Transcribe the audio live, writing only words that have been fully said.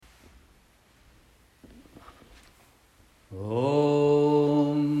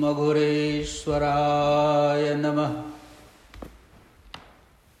ॐ अघोरेश्वराय नमः।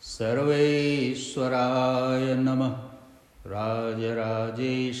 सर्वेश्वराय नमः। राजराजेश्वराय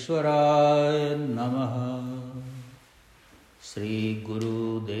नमः। श्री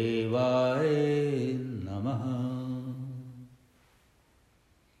गुरुदेवाय नमः।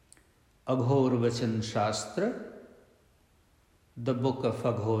 अघोर वचन शास्त्र, The Book of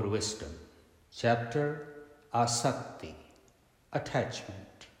Aghor Wisdom, Chapter Asakti,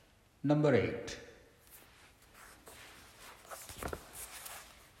 Attachment, Number 8.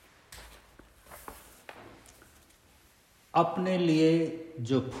 अपने लिए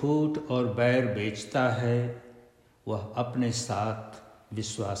जो फूट और बैर बेचता है वह अपने साथ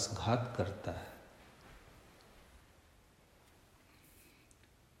विश्वासघात करता है।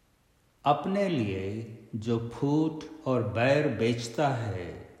 अपने लिए जो फूट और बैर बेचता है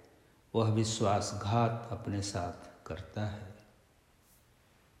वह विश्वासघात अपने साथ करता है।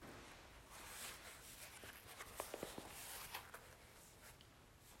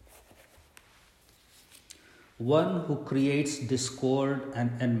 One who creates discord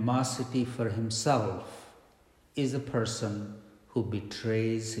and animosity for himself is a person who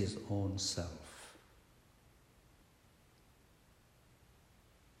betrays his own self.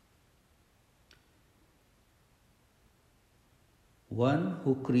 One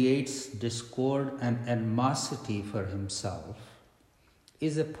who creates discord and animosity for himself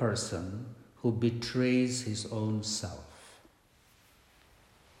is a person who betrays his own self.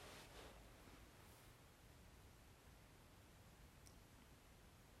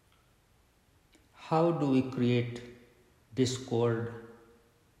 How do we create discord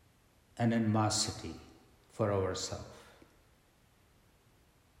and animosity for ourselves?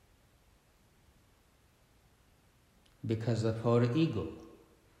 Because of our ego.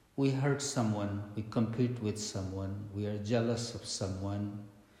 We hurt someone, we compete with someone, we are jealous of someone,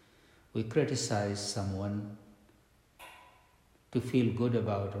 we criticize someone to feel good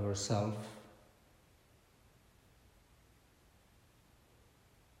about ourselves.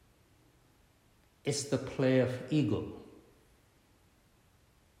 It's the play of ego.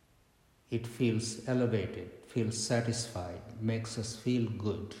 It feels elevated, feels satisfied, makes us feel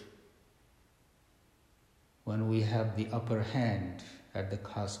good when we have the upper hand at the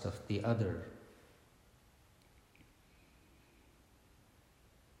cost of the other.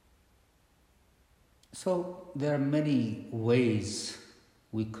 So there are many ways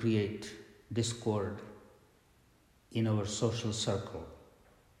we create discord in our social circle.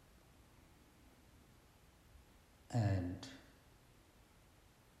 And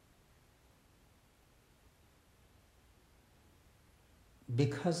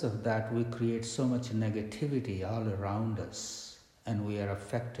because of that, we create so much negativity all around us, and we are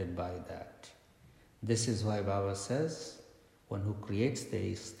affected by that. This is why Baba says, one who creates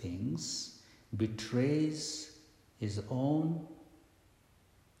these things betrays his own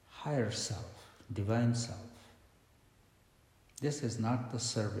higher self, divine self. This is not the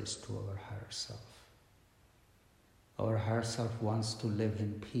service to our higher self. Our higher self wants to live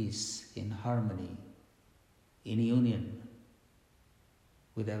in peace, in harmony, in union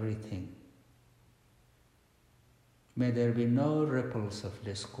with everything. May there be no ripples of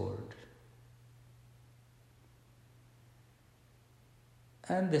discord.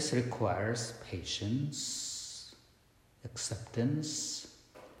 And this requires patience, acceptance,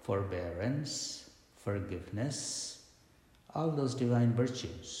 forbearance, forgiveness, all those divine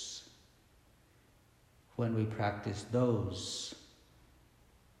virtues. When we practice those,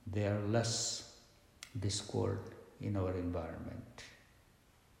 there are less discord in our environment.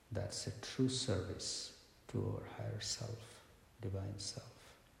 That's a true service to our higher self, divine self.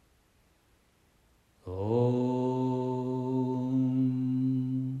 Om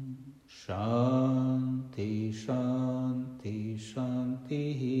Shanti Shanti Shanti